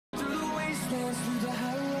going through the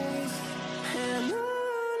highways, and on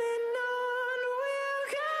we'll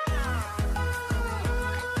go.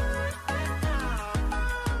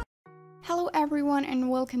 Hello everyone and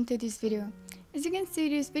welcome to this video. As you can see,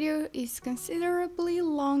 this video is considerably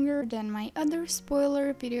longer than my other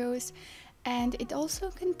spoiler videos, and it also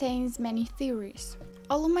contains many theories.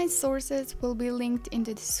 All of my sources will be linked in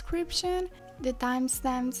the description. The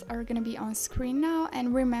timestamps are gonna be on screen now,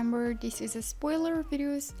 and remember, this is a spoiler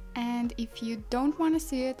videos, and if you don't want to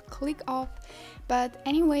see it, click off. But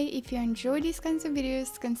anyway, if you enjoy these kinds of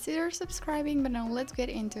videos, consider subscribing. But now let's get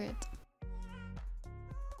into it.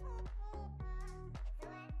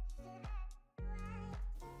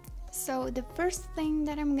 So the first thing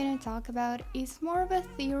that I'm gonna talk about is more of a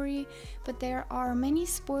theory, but there are many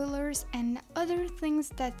spoilers and other things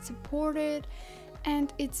that support it,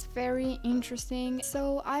 and it's very interesting,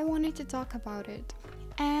 so I wanted to talk about it.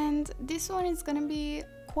 And this one is gonna be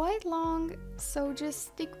quite long, so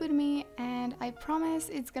just stick with me and I promise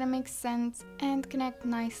it's gonna make sense and connect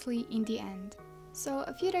nicely in the end. So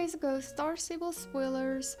a few days ago, Star Stable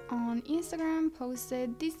Spoilers on Instagram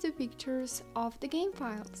posted these two pictures of the game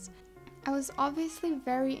files. I was obviously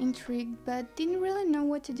very intrigued but didn't really know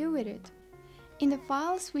what to do with it. In the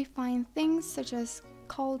files we find things such as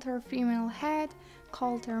Coulter female head,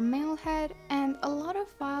 Coulter male head, and a lot of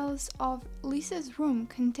files of Lisa's room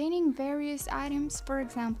containing various items, for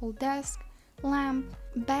example desk, lamp,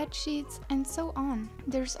 bed sheets, and so on.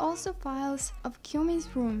 There's also files of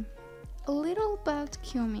Kyumi's room. A little about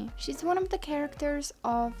Kyumi. She's one of the characters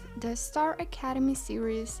of the Star Academy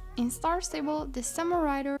series. In Star Stable, the Summer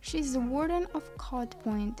Rider, she's the warden of Cod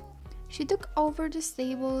Point. She took over the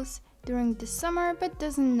stables during the summer but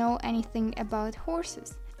doesn't know anything about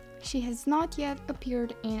horses. She has not yet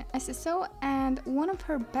appeared in SSO, and one of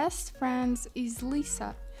her best friends is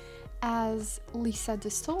Lisa, as Lisa the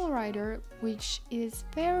Soul Rider, which is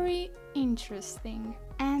very interesting.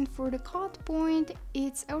 And for the Cod Point,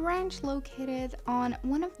 it's a ranch located on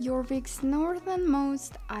one of Jorvik's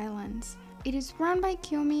northernmost islands. It is run by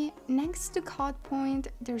Kyumi. Next to Cod Point,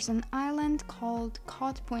 there's an island called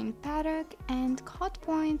Cod Point Paddock, and Cod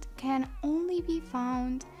Point can only be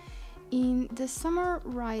found in the Summer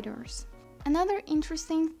Riders. Another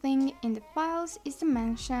interesting thing in the files is the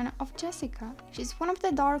mention of Jessica. She's one of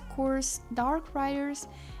the Dark Horse Dark Riders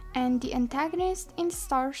and the antagonist in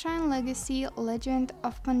Starshine Legacy Legend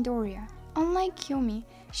of Pandoria. Unlike Kyumi,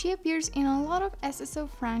 she appears in a lot of SSO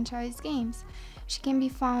franchise games. She can be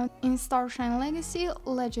found in Starshine Legacy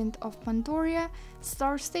Legend of Pandoria,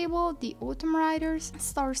 Star Stable The Autumn Riders,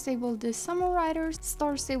 Star Stable The Summer Riders,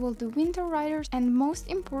 Star Stable The Winter Riders, and most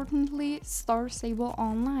importantly, Star Stable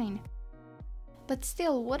Online. But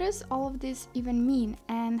still, what does all of this even mean,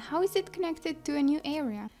 and how is it connected to a new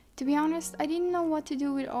area? To be honest, I didn't know what to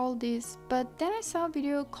do with all this, but then I saw a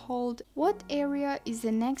video called "What Area is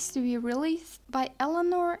the Next to be Released" by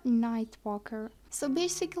Eleanor Nightwalker. So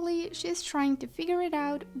basically, she's trying to figure it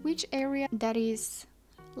out which area that is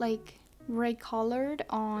like gray colored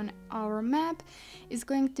on our map is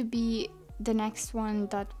going to be the next one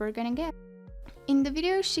that we're gonna get. In the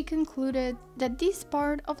video, she concluded that this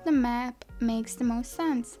part of the map makes the most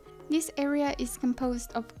sense. This area is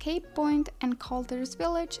composed of Cape Point and Coulter's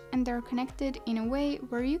village, and they're connected in a way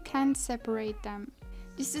where you can't separate them.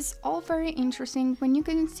 This is all very interesting when you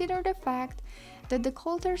consider the fact that the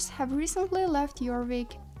Coulters have recently left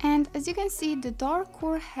Jorvik, and as you can see, the Dark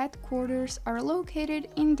Core headquarters are located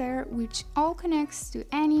in there, which all connects to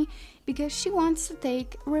Annie because she wants to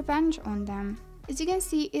take revenge on them. As you can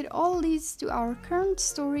see, it all leads to our current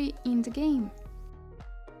story in the game.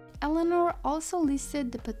 Eleanor also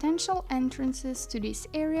listed the potential entrances to this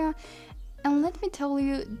area, and let me tell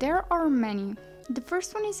you, there are many. The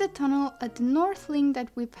first one is a tunnel at the North Link that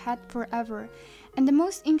we've had forever, and the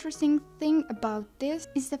most interesting thing about this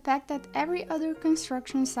is the fact that every other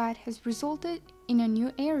construction site has resulted in a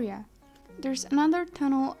new area. There's another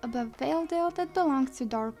tunnel above Valedale that belongs to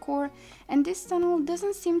Dark Core, and this tunnel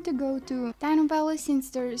doesn't seem to go to Dino Valley since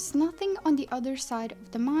there's nothing on the other side of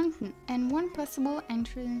the mountain, and one possible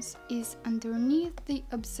entrance is underneath the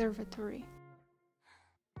observatory.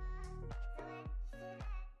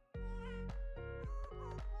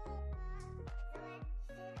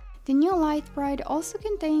 The new light ride also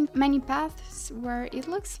contained many paths where it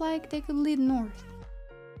looks like they could lead north.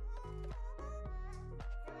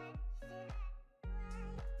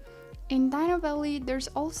 In Dino Valley, there's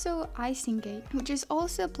also Icing Gate, which is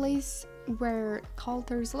also a place where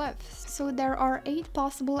Coulters live, so there are 8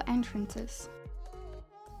 possible entrances.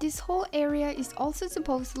 This whole area is also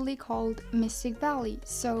supposedly called Mystic Valley,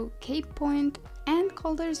 so Cape Point and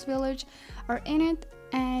Coulters Village are in it,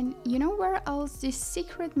 And you know where else this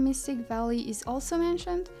secret mystic valley is also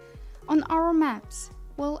mentioned? On our maps.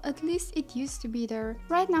 Well, at least it used to be there.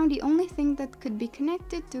 Right now the only thing that could be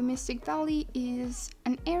connected to Mystic Valley is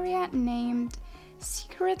an area named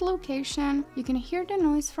Secret Location. You can hear the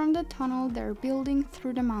noise from the tunnel they're building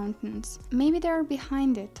through the mountains. Maybe they're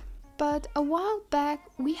behind it. But a while back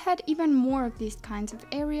we had even more of these kinds of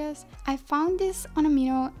areas. I found this on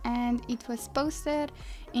Amino and it was posted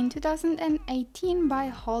in 2018 by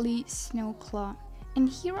Holly Snowclaw. And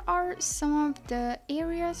here are some of the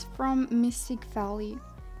areas from Mystic Valley.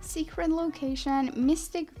 Secret Location,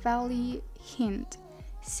 Mystic Valley, hint.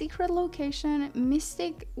 Secret Location,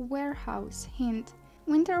 Mystic Warehouse, hint.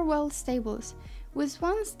 Winterwell Stables was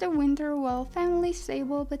once the Winterwell family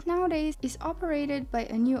stable, but nowadays is operated by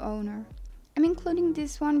a new owner. I'm including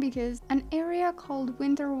this one because an area called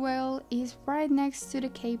Winterwell is right next to the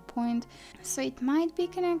Cape Point, so it might be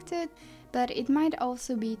connected, but it might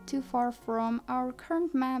also be too far from our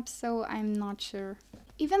current map, so I'm not sure.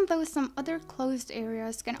 Even though some other closed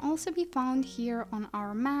areas can also be found here on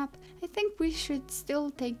our map, I think we should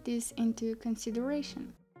still take this into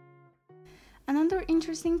consideration. Another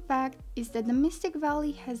interesting fact is that the Mystic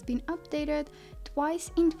Valley has been updated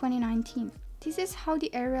twice in 2019. This is how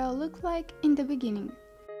the area looked like in the beginning.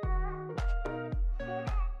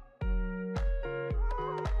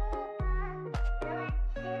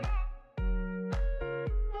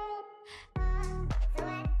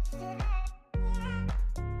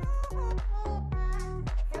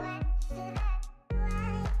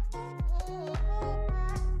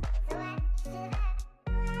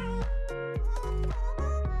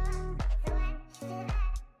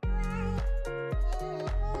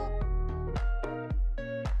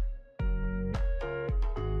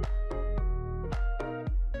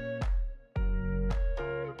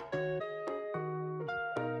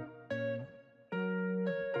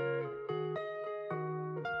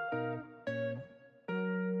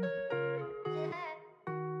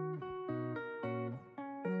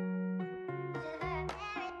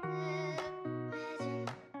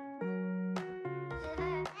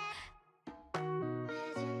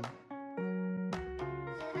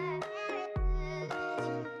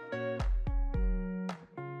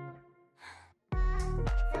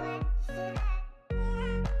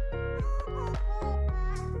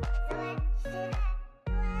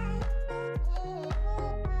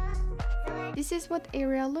 This is what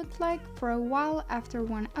area looked like for a while after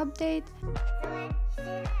one update.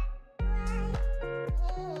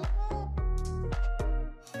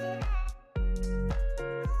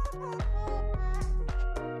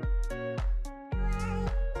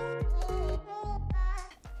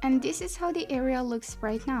 And this is how the area looks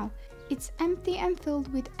right now. It's empty and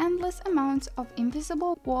filled with endless amounts of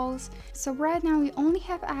invisible walls, so right now we only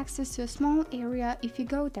have access to a small area if you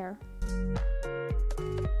go there.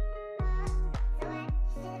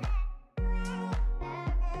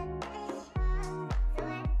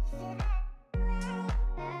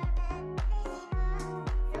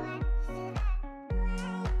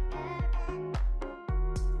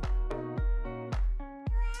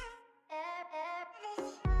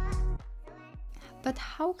 But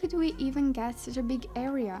how could we even get such a big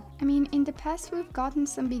area? I mean, in the past we've gotten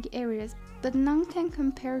some big areas, but none can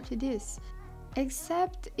compare to this.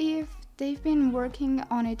 Except if they've been working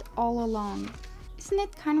on it all along. Isn't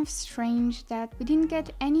it kind of strange that we didn't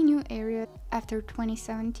get any new area after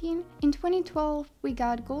 2017? In 2012 we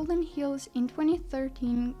got Golden Hills, in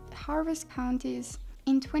 2013 Harvest Counties,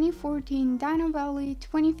 in 2014 Dino Valley,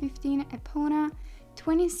 2015 Epona,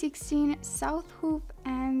 2016 South Hoop,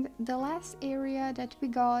 and the last area that we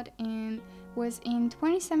got in was in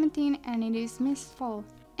 2017 and it is Mistfall.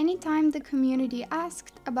 Anytime the community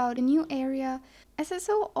asked about a new area,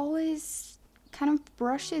 SSO always kind of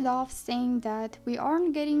brushed it off, saying that we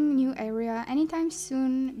aren't getting new area anytime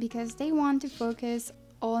soon because they want to focus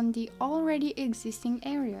on the already existing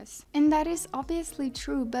areas. And that is obviously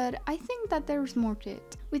true, but I think that there's more to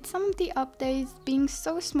it. With some of the updates being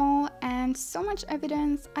so small and so much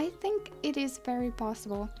evidence, I think it is very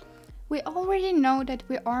possible. We already know that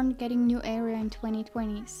we aren't getting new area in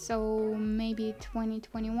 2020, so maybe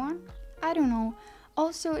 2021? I don't know.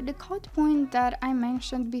 Also, the code point that I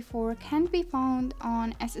mentioned before can't be found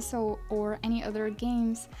on SSO or any other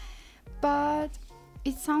games, but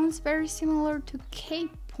it sounds very similar to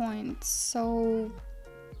Cape Point, so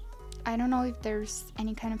I don't know if there's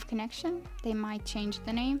any kind of connection. They might change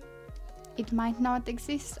the name. It might not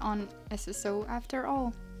exist on SSO after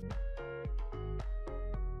all.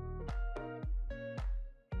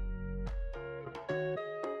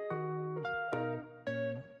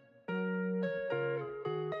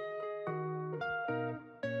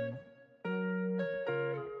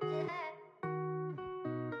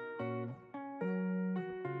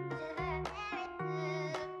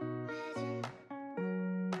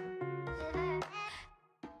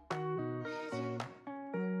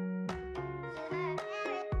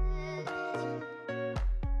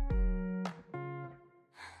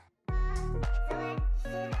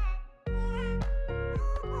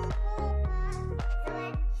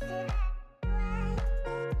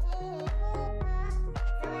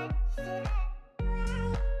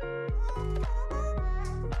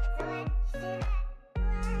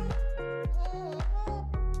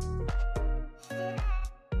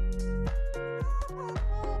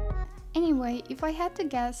 Anyway, if I had to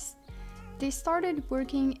guess, they started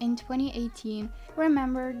working in 2018.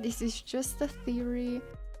 Remember, this is just a theory.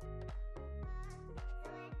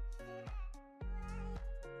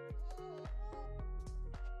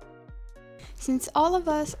 Since all of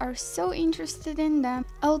us are so interested in them,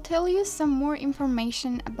 I'll tell you some more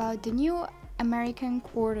information about the new American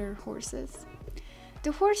quarter horses.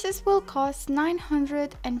 The horses will cost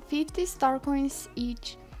 950 star coins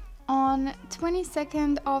each. On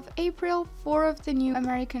 22nd of April, 4 of the new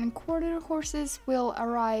American quarter horses will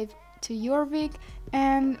arrive to Jorvik,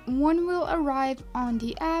 and one will arrive on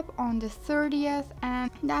the app on the 30th, and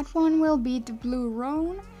that one will be the blue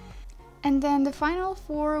rune. And then the final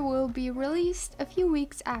 4 will be released a few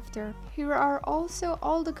weeks after. Here are also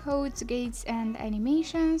all the codes, gates and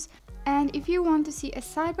animations. And if you want to see a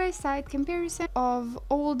side-by-side comparison of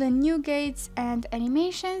all the new gates and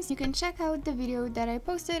animations, you can check out the video that I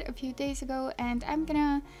posted a few days ago, and I'm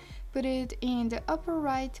gonna put it in the upper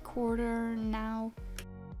right corner now.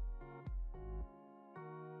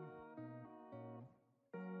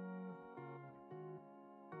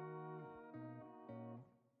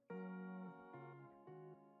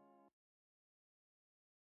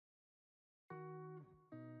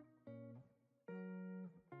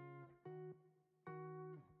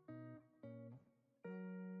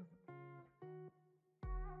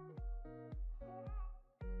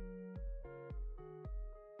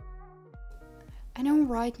 I know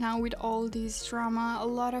right now with all this drama, a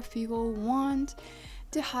lot of people want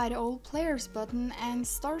the hide all players button, and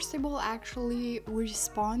Star Stable actually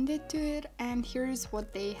responded to it, and here's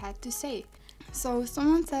what they had to say. So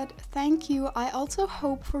someone said, "Thank you, I also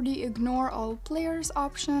hope for the ignore all players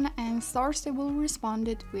option," and Star Stable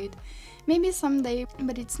responded with, "Maybe someday,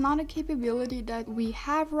 but it's not a capability that we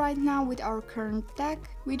have right now with our current deck.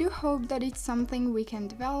 We do hope that it's something we can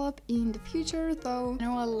develop in the future, though." I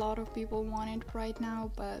know a lot of people want it right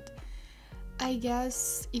now, but I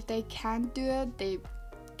guess if they can't do it, they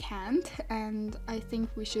can't, and I think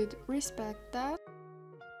we should respect that.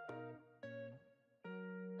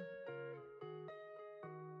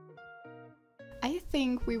 I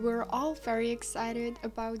think we were all very excited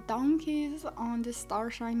about donkeys on the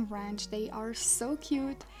Starshine Ranch. They are so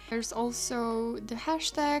cute. There's also the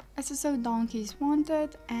hashtag SSO Donkeys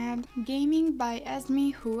Wanted, and Gaming by Esme,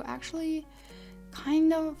 who actually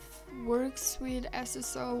kind of works with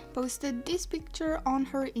SSO, posted this picture on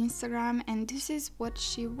her Instagram, and this is what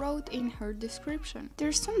she wrote in her description.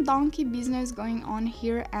 "There's some donkey business going on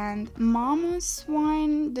here, and Mama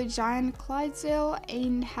Swine, the giant Clydesdale,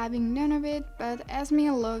 ain't having none of it, but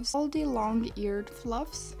Esme loves all the long-eared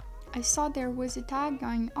fluffs. I saw there was a tag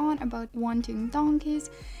going on about wanting donkeys,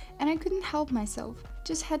 and I couldn't help myself.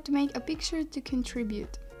 Just had to make a picture to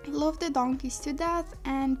contribute. Love the donkeys to death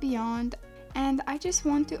and beyond, and I just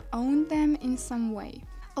want to own them in some way."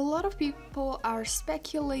 A lot of people are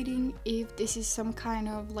speculating if this is some kind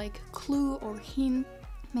of like clue or hint.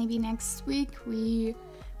 Maybe next week we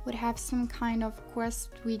would have some kind of quest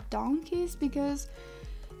with donkeys, because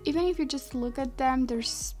even if you just look at them,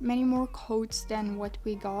 there's many more codes than what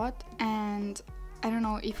we got, and I don't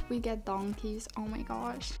know if we get donkeys, oh my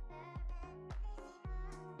gosh.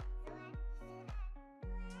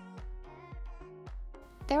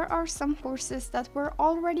 There are some horses that were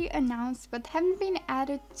already announced but haven't been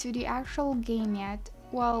added to the actual game yet,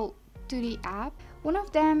 well, to the app. One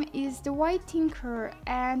of them is the White Tinker,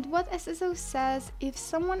 and what SSO says if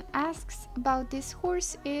someone asks about this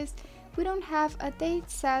horse is, "We don't have a date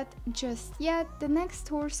set just yet. The next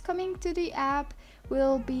horse coming to the app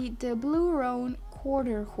will be the Blue Roan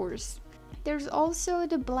quarter horse." There's also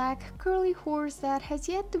the black curly horse that has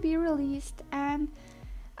yet to be released, and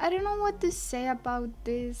I don't know what to say about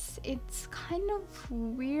this. It's kind of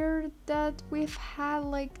weird that we've had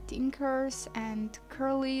like Tinkers and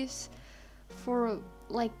Curlies for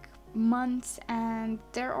like months, and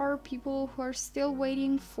there are people who are still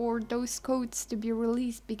waiting for those codes to be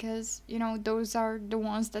released, because you know those are the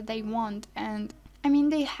ones that they want, and I mean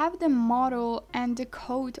they have the model and the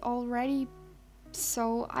code already,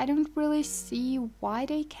 so I don't really see why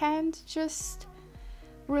they can't just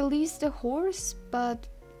release the horse. But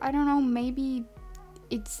I don't know, maybe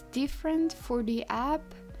it's different for the app.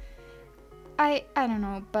 I don't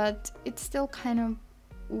know, but it's still kind of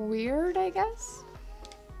weird, I guess.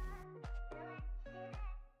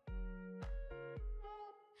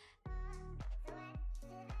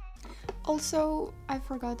 Also, I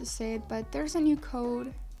forgot to say it, but there's a new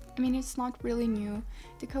code. I mean, it's not really new.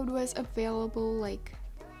 The code was available like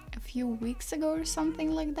a few weeks ago or something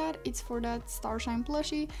like that. It's for that Starshine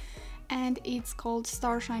plushie, and it's called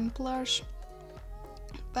Starshine Plush.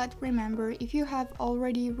 But remember, if you have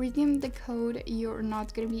already redeemed the code, you're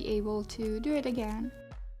not gonna be able to do it again.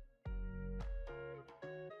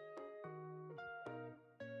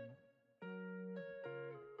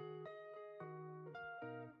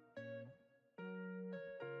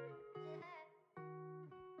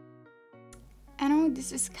 I know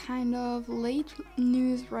this is kind of late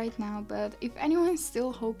news right now, but if anyone's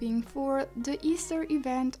still hoping for the Easter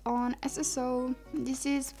event on SSO, this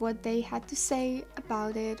is what they had to say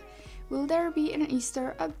about it. Will there be an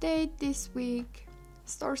Easter update this week?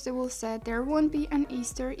 Star Stable said there won't be an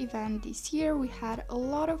Easter event this year. We had a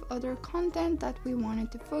lot of other content that we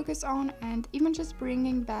wanted to focus on, and even just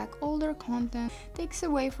bringing back older content takes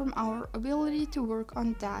away from our ability to work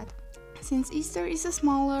on that. Since Easter is a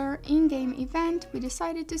smaller in-game event, we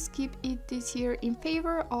decided to skip it this year in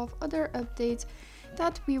favor of other updates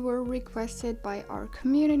that we were requested by our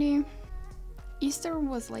community. Easter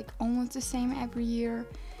was like almost the same every year,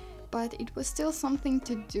 but it was still something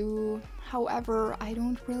to do. However, I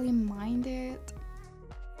don't really mind it.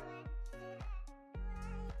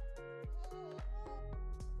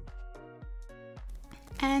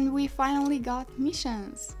 And we finally got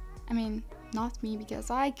missions. I mean, not me,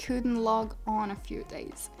 because I couldn't log on a few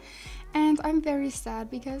days. And I'm very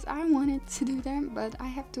sad because I wanted to do them, but I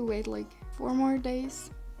have to wait like 4 more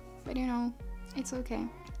days. But you know, it's okay.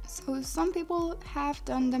 So some people have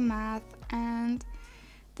done the math and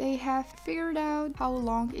they have figured out how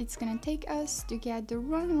long it's gonna take us to get the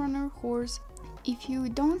Rune Runner horse. If you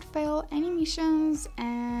don't fail any missions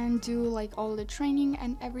and do like all the training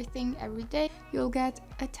and everything every day, you'll get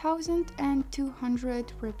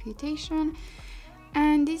 1,200 reputation,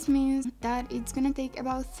 and this means that it's gonna take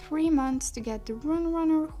about 3 months to get the Rune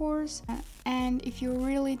Runner horse. And if you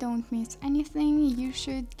really don't miss anything, you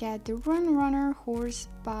should get the Rune Runner horse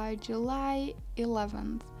by July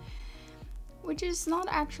 11th, which is not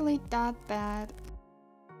actually that bad.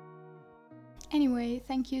 Anyway,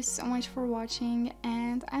 thank you so much for watching,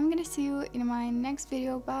 and I'm gonna see you in my next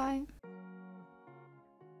video. Bye!